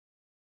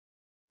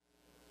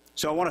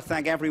So I want to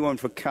thank everyone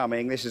for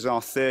coming. This is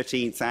our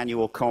 13th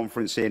annual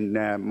conference in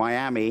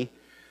Miami.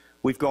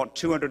 We've got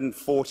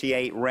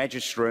 248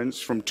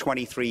 registrants from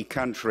 23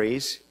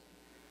 countries.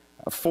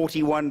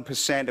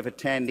 41% of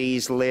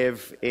attendees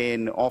live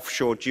in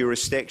offshore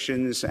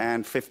jurisdictions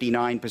and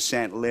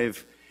 59%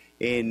 live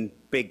in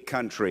big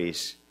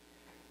countries.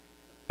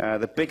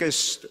 The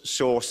biggest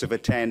source of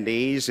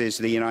attendees is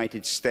the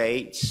United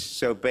States.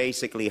 So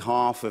basically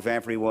half of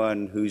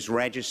everyone who's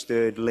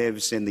registered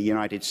lives in the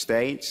United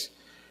States.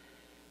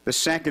 The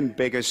second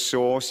biggest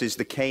source is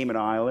the Cayman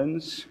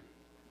Islands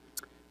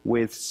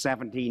with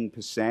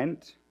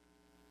 17%.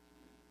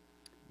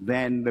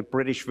 Then the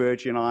British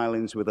Virgin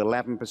Islands with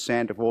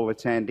 11% of all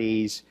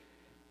attendees,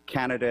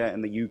 Canada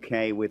and the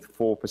UK with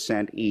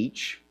 4%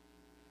 each.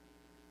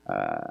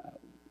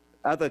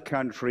 Other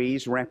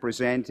countries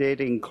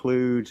represented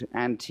include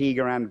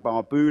Antigua and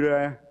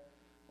Barbuda,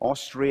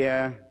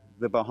 Austria,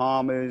 the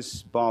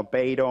Bahamas,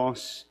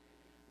 Barbados,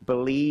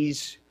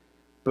 Belize,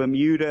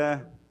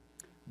 Bermuda,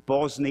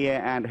 Bosnia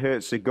and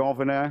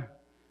Herzegovina,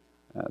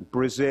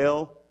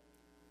 Brazil,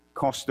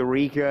 Costa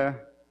Rica,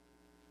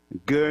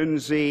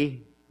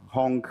 Guernsey,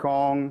 Hong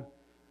Kong,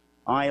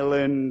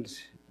 Ireland,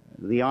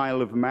 the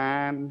Isle of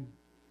Man,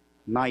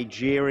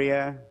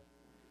 Nigeria,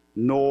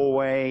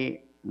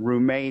 Norway,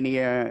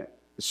 Romania,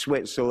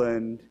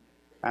 Switzerland,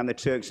 and the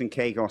Turks and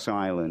Caicos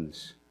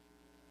Islands.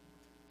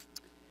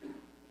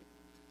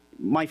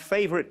 My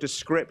favorite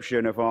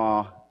description of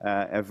our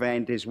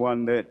event is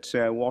one that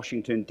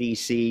Washington,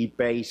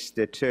 D.C.-based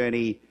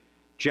attorney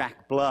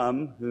Jack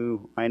Blum,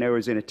 who I know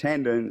is in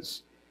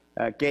attendance,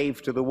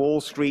 gave to the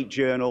Wall Street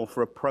Journal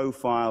for a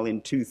profile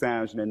in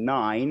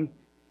 2009.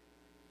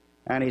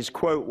 And his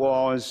quote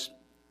was,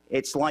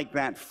 "It's like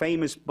that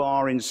famous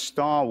bar in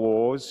Star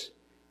Wars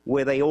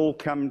where they all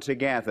come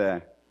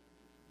together.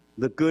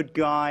 The good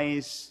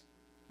guys,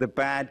 the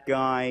bad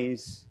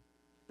guys,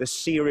 the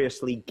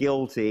seriously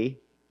guilty,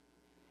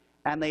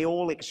 and they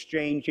all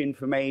exchange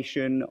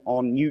information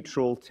on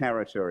neutral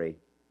territory."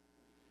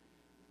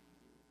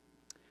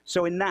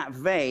 So in that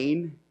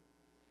vein,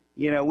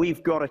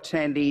 we've got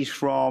attendees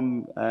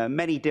from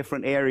many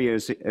different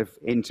areas of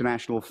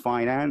international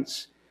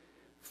finance,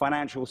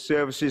 financial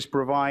services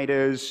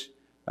providers,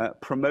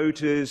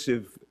 promoters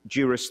of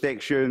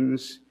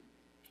jurisdictions,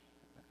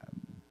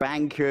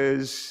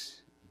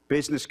 bankers,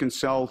 business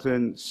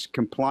consultants,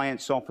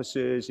 compliance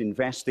officers,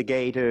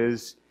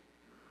 investigators,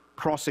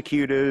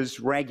 prosecutors,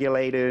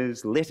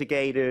 regulators,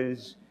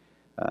 litigators,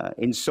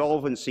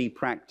 insolvency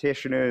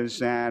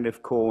practitioners, and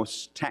of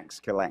course,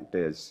 tax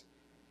collectors.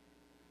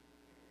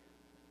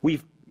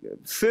 We've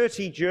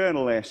 30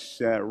 journalists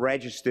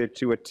registered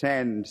to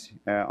attend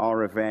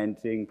our event,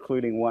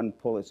 including one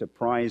Pulitzer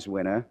Prize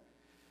winner.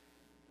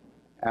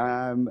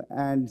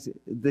 And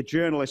the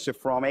journalists are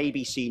from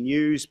ABC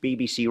News,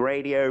 BBC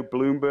Radio,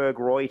 Bloomberg,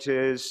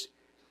 Reuters,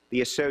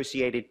 the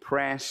Associated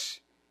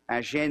Press,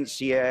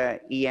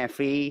 Agencia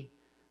EFE,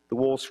 the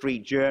Wall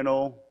Street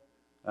Journal,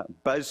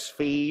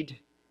 BuzzFeed,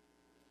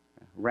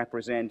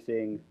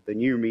 representing the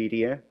new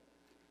media,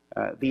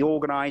 the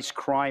Organized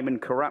Crime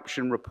and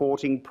Corruption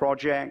Reporting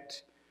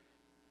Project,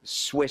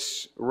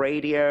 Swiss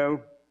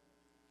Radio,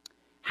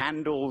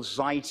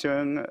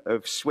 Handelszeitung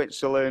of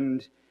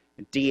Switzerland,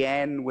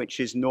 DN,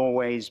 which is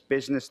Norway's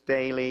business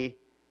daily,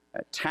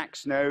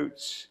 Tax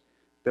Notes,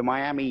 the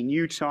Miami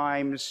New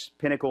Times,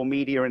 Pinnacle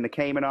Media in the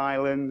Cayman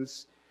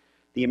Islands,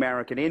 the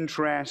American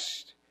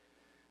Interest,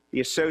 the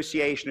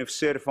Association of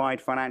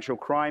Certified Financial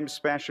Crime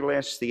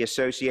Specialists, the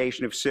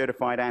Association of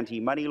Certified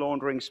Anti-Money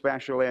Laundering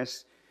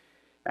Specialists,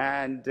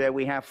 and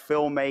we have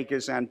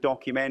filmmakers and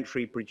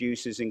documentary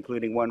producers,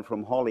 including one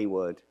from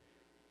Hollywood.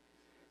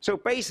 So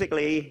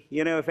basically,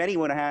 if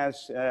anyone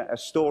has a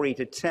story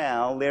to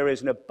tell, there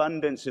is an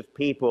abundance of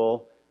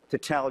people to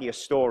tell your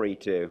story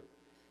to.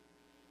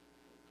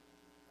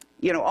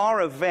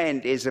 Our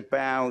event is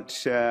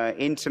about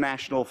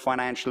international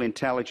financial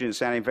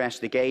intelligence and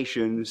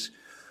investigations,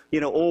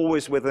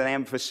 always with an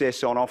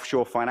emphasis on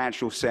offshore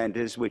financial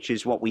centers, which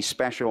is what we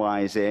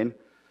specialize in.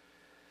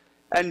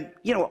 And,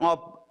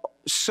 our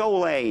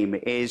sole aim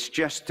is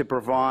just to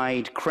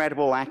provide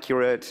credible,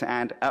 accurate,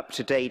 and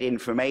up-to-date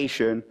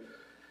information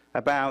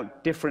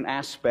about different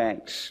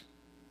aspects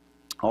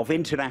of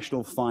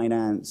international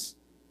finance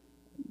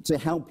to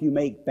help you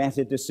make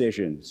better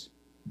decisions,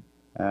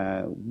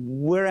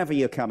 wherever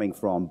you're coming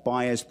from,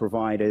 buyers,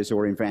 providers,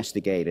 or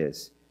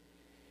investigators.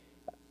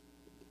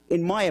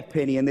 In my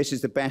opinion, this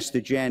is the best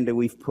agenda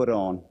we've put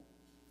on.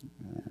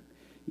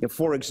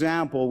 For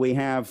example, we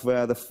have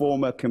the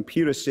former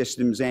computer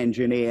systems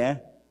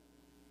engineer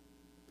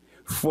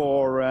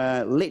for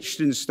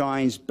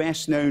Liechtenstein's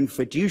best-known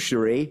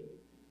fiduciary,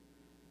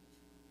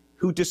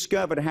 who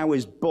discovered how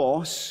his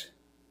boss,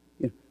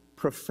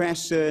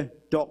 Professor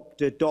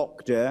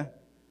Dr.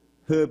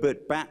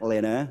 Herbert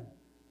Batliner,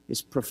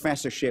 his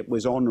professorship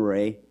was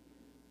honorary.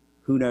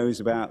 Who knows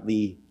about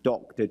the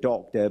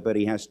doctor, but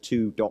he has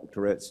 2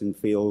 doctorates and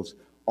feels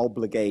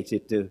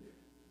obligated to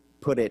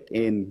put it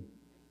in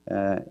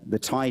the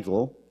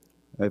title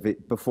of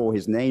it before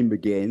his name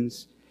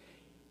begins.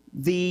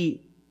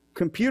 The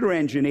computer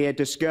engineer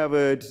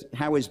discovered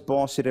how his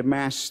boss had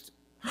amassed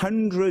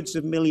hundreds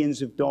of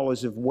millions of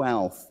dollars of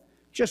wealth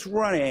just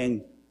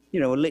running, a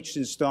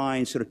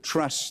Liechtenstein sort of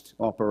trust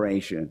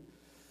operation.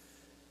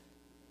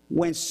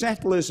 When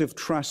settlers of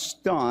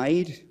trust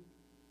died,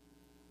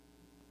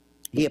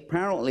 he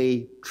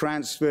apparently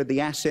transferred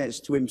the assets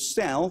to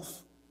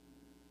himself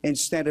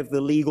instead of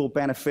the legal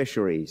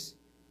beneficiaries.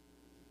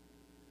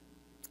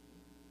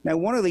 Now,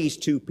 one of these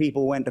two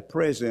people went to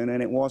prison,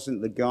 and it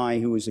wasn't the guy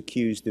who was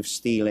accused of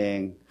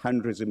stealing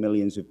hundreds of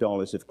millions of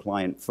dollars of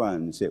client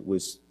funds. It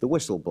was the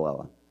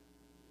whistleblower.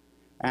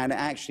 And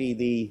actually,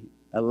 the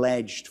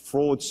alleged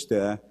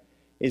fraudster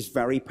is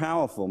very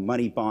powerful.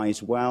 Money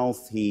buys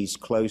wealth. He's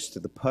close to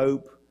the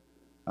Pope.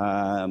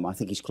 I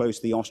think he's close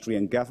to the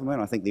Austrian government.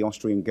 I think the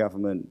Austrian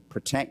government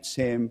protects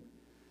him.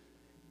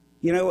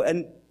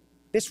 And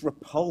this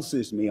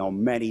repulses me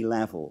on many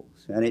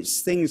levels. And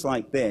it's things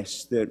like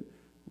this that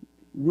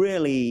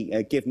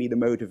really give me the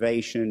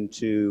motivation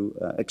to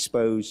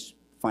expose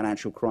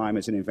financial crime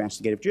as an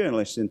investigative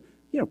journalist and,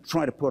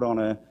 try to put on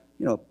a,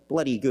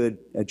 bloody good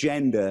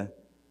agenda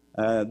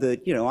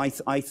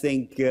that, I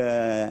think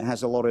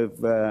has a lot of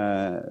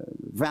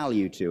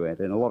value to it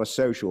and a lot of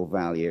social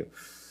value.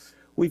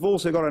 We've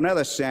also got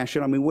another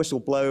session. I mean,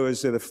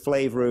 whistleblowers are the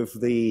flavor of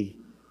the,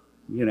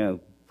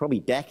 probably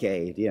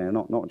decade,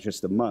 not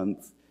just a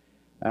month.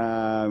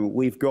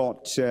 We've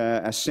got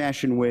a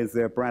session with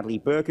Bradley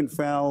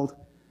Birkenfeld,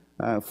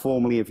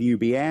 formerly of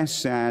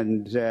UBS,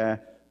 and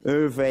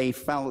Hervé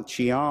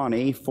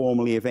Falciani,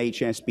 formerly of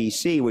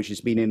HSBC, which has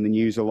been in the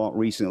news a lot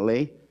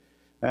recently.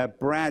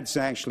 Brad's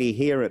actually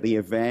here at the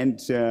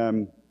event.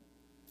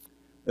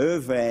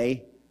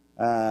 Hervé,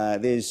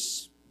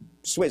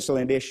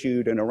 Switzerland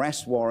issued an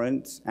arrest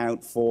warrant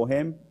out for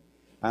him.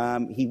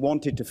 He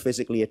wanted to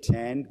physically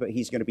attend, but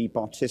he's going to be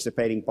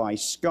participating by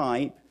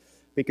Skype,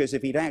 because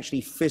if he'd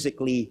actually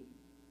physically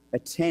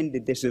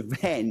attended this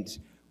event,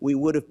 we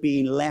would have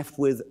been left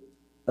with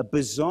a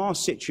bizarre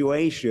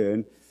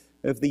situation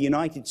of the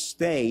United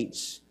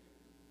States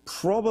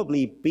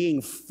probably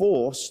being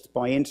forced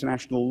by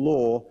international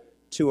law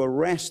to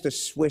arrest a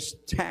Swiss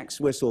tax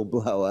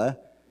whistleblower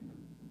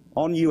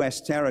on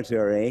US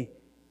territory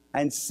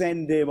and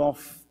send him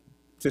off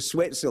to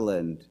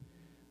Switzerland,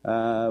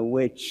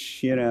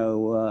 which,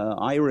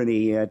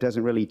 irony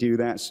doesn't really do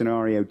that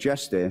scenario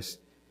justice.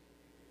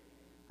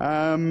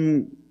 As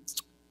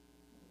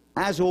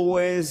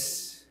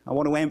always, I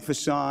want to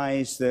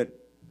emphasize that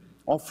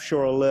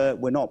Offshore Alert,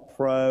 we're not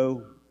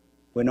pro,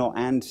 we're not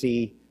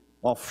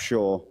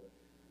anti-offshore.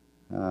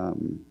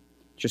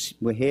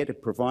 We're here to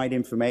provide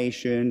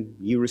information.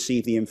 You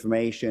receive the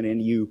information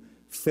and you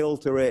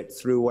filter it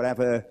through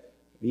whatever,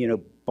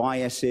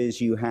 biases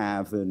you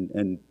have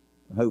and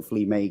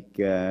hopefully make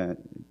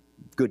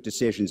good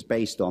decisions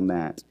based on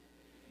that.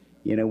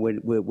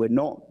 We're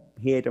not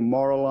here to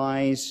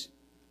moralize.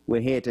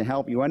 We're here to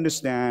help you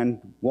understand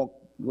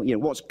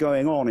what's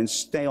going on and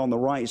stay on the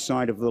right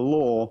side of the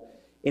law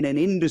in an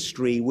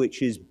industry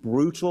which is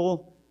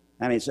brutal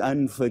and it's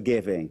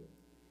unforgiving.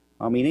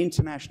 I mean,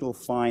 international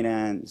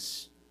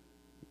finance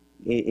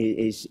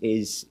is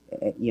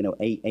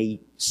a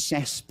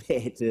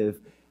cesspit of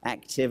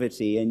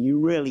activity, and you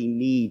really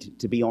need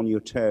to be on your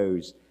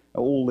toes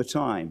all the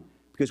time,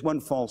 because one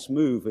false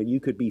move and you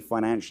could be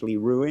financially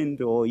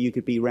ruined, or you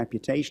could be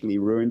reputationally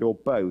ruined, or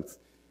both.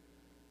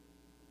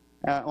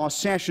 Our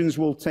sessions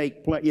will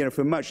take place,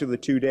 for much of the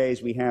 2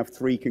 days we have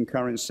 3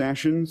 concurrent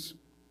sessions.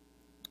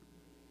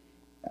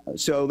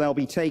 So they'll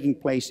be taking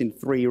place in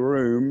 3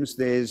 rooms.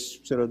 There's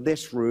sort of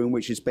this room,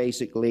 which is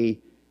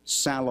basically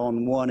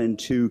Salon 1 and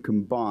 2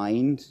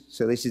 combined.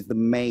 So this is the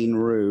main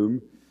room.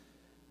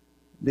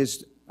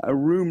 There's a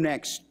room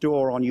next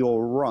door on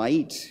your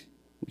right,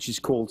 which is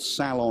called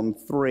Salon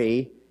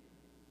 3.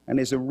 And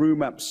there's a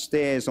room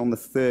upstairs on the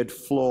 3rd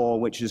floor,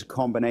 which is a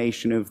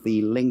combination of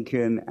the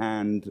Lincoln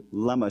and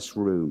Lummus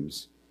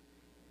rooms.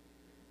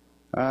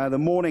 The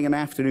morning and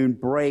afternoon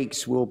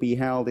breaks will be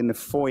held in the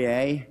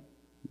foyer,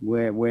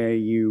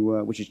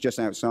 which is just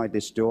outside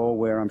this door,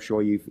 where I'm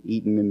sure you've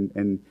eaten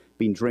and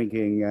been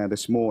drinking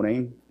this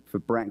morning for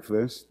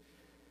breakfast.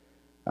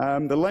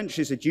 The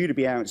lunches are due to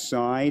be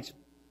outside,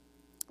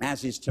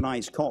 as is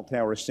tonight's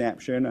cocktail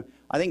reception.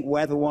 I think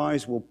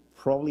weather-wise we'll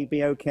probably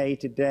be okay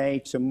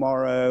today.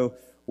 Tomorrow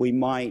we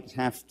might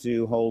have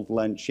to hold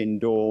lunch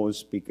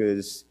indoors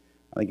because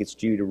I think it's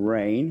due to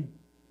rain.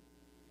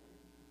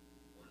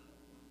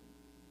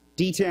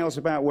 Details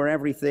about where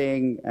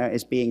everything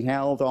is being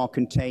held are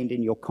contained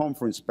in your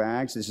conference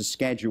bags. There's a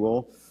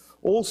schedule.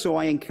 Also,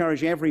 I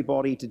encourage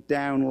everybody to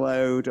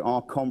download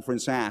our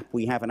conference app.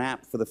 We have an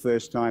app for the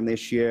first time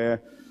this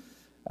year.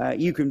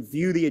 You can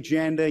view the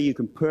agenda. You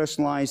can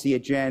personalize the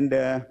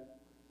agenda.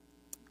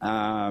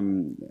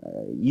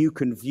 You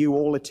can view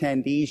all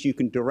attendees. You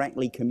can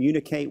directly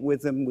communicate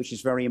with them, which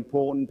is very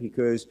important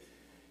because,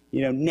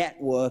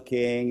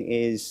 networking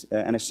is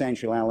an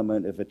essential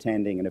element of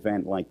attending an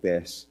event like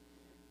this.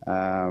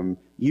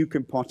 You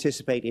can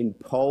participate in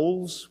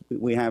polls.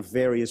 We have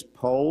various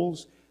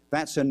polls.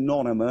 That's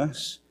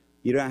anonymous.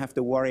 You don't have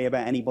to worry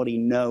about anybody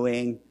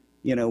knowing,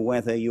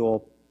 whether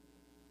you're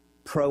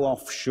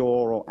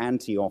pro-offshore or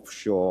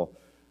anti-offshore.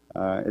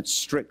 It's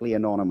strictly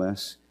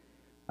anonymous.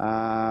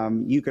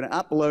 You can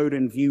upload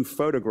and view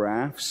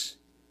photographs,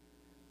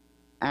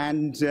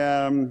 and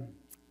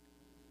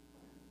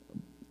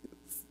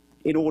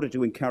in order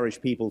to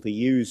encourage people to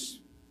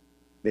use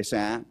this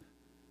app,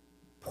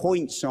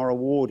 points are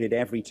awarded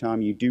every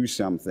time you do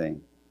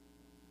something.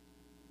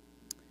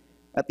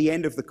 At the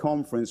end of the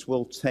conference,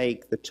 we'll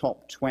take the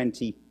top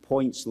 20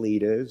 points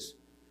leaders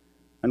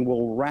and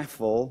we'll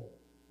raffle,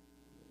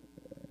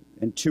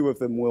 and 2 of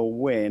them will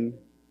win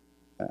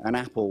an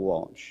Apple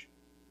Watch.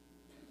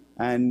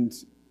 And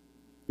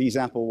these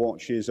Apple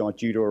Watches are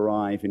due to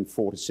arrive in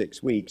 4 to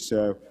 6 weeks,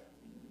 so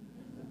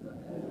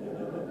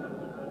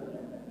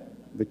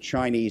the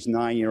Chinese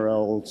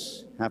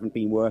 9-year-olds haven't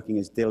been working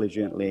as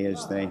diligently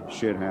as they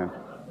should have.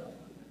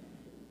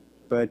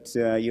 But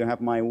you have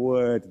my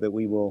word that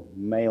we will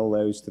mail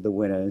those to the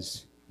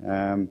winners.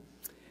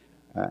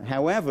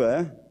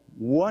 However,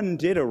 1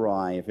 did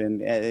arrive,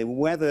 and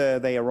whether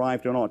they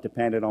arrived or not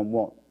depended on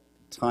what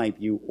type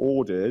you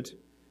ordered.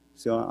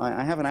 So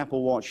I have an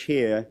Apple Watch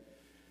here.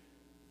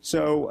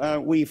 So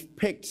we've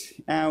picked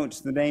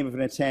out the name of an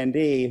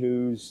attendee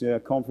whose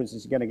conference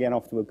is going to get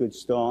off to a good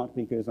start,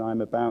 because I'm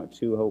about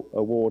to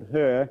award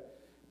her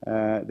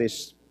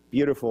this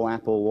beautiful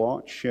Apple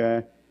Watch.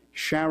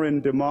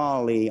 Sharon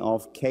Damali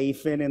of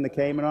Cayfin in the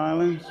Cayman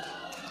Islands.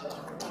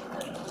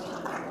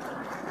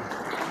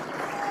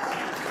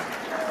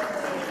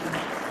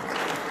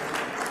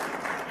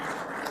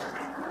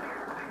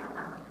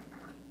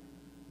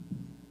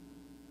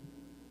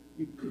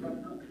 You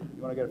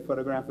want to get a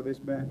photograph of this,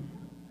 Ben?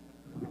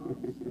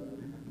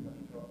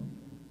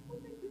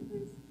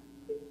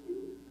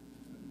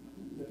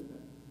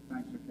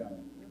 Thanks for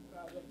coming.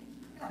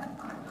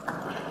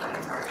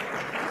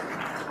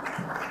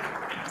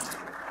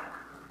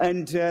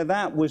 And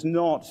that was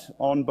not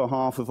on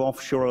behalf of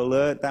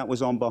OffshoreAlert, that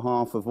was on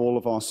behalf of all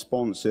of our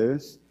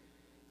sponsors.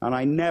 And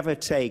I never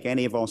take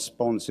any of our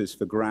sponsors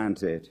for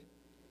granted.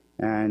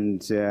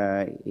 And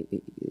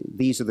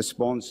these are the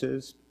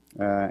sponsors: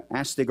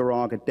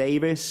 Astigaraga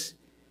Davis,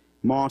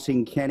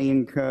 Martin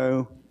Kenny &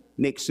 Co.,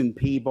 Nixon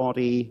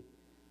Peabody,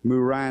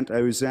 Marchant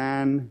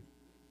Ozanne,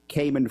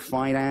 Cayman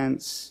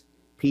Finance,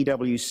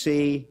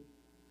 PwC,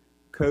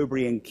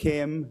 Cobre &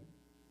 Kim,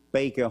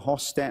 Baker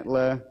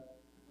Hostetler,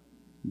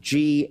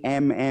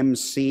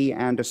 GMMC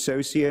and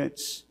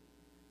Associates,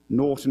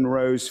 Norton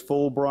Rose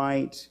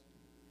Fulbright,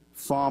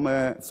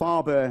 Faber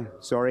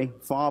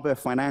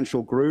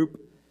Financial Group,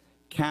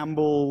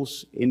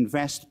 Campbell's,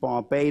 Invest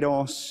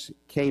Barbados,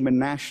 Cayman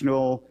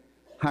National,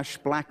 Hush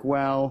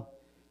Blackwell,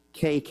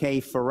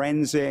 KK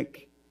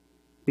Forensic,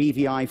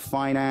 BVI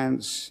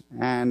Finance,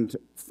 and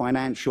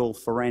Financial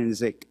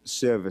Forensic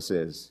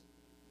Services.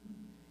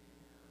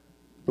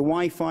 The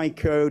Wi-Fi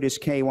code is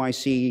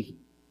KYC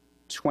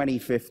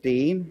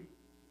 2015.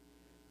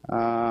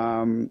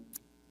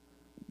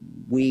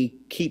 We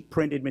keep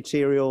printed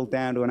material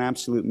down to an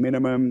absolute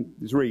minimum.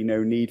 There's really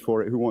no need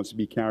for it. Who wants to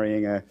be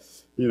carrying a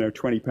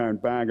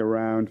 20-pound bag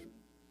around?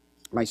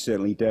 I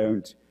certainly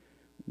don't.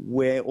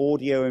 We're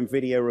audio and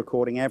video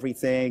recording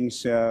everything,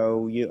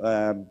 so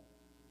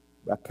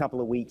a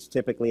couple of weeks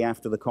typically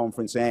after the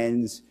conference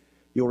ends,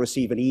 you'll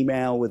receive an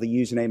email with a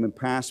username and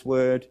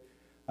password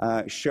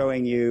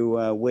showing you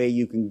where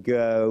you can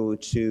go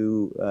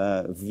to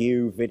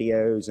view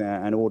videos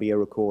and audio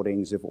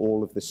recordings of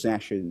all of the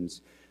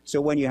sessions. So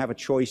when you have a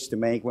choice to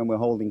make, when we're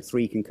holding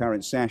 3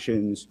 concurrent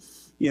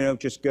sessions,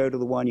 just go to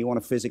the one you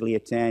want to physically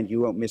attend.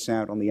 You won't miss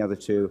out on the other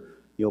 2.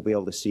 You'll be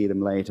able to see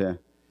them later.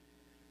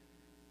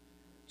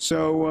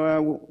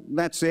 So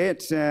that's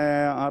it.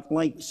 I'd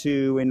like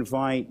to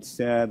invite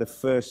the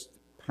first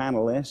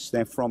panelists.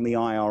 They're from the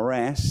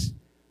IRS.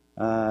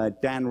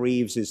 Dan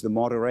Reeves is the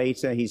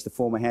moderator. He's the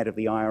former head of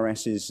the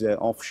IRS's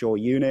offshore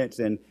unit,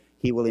 and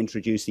he will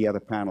introduce the other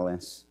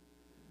panelists.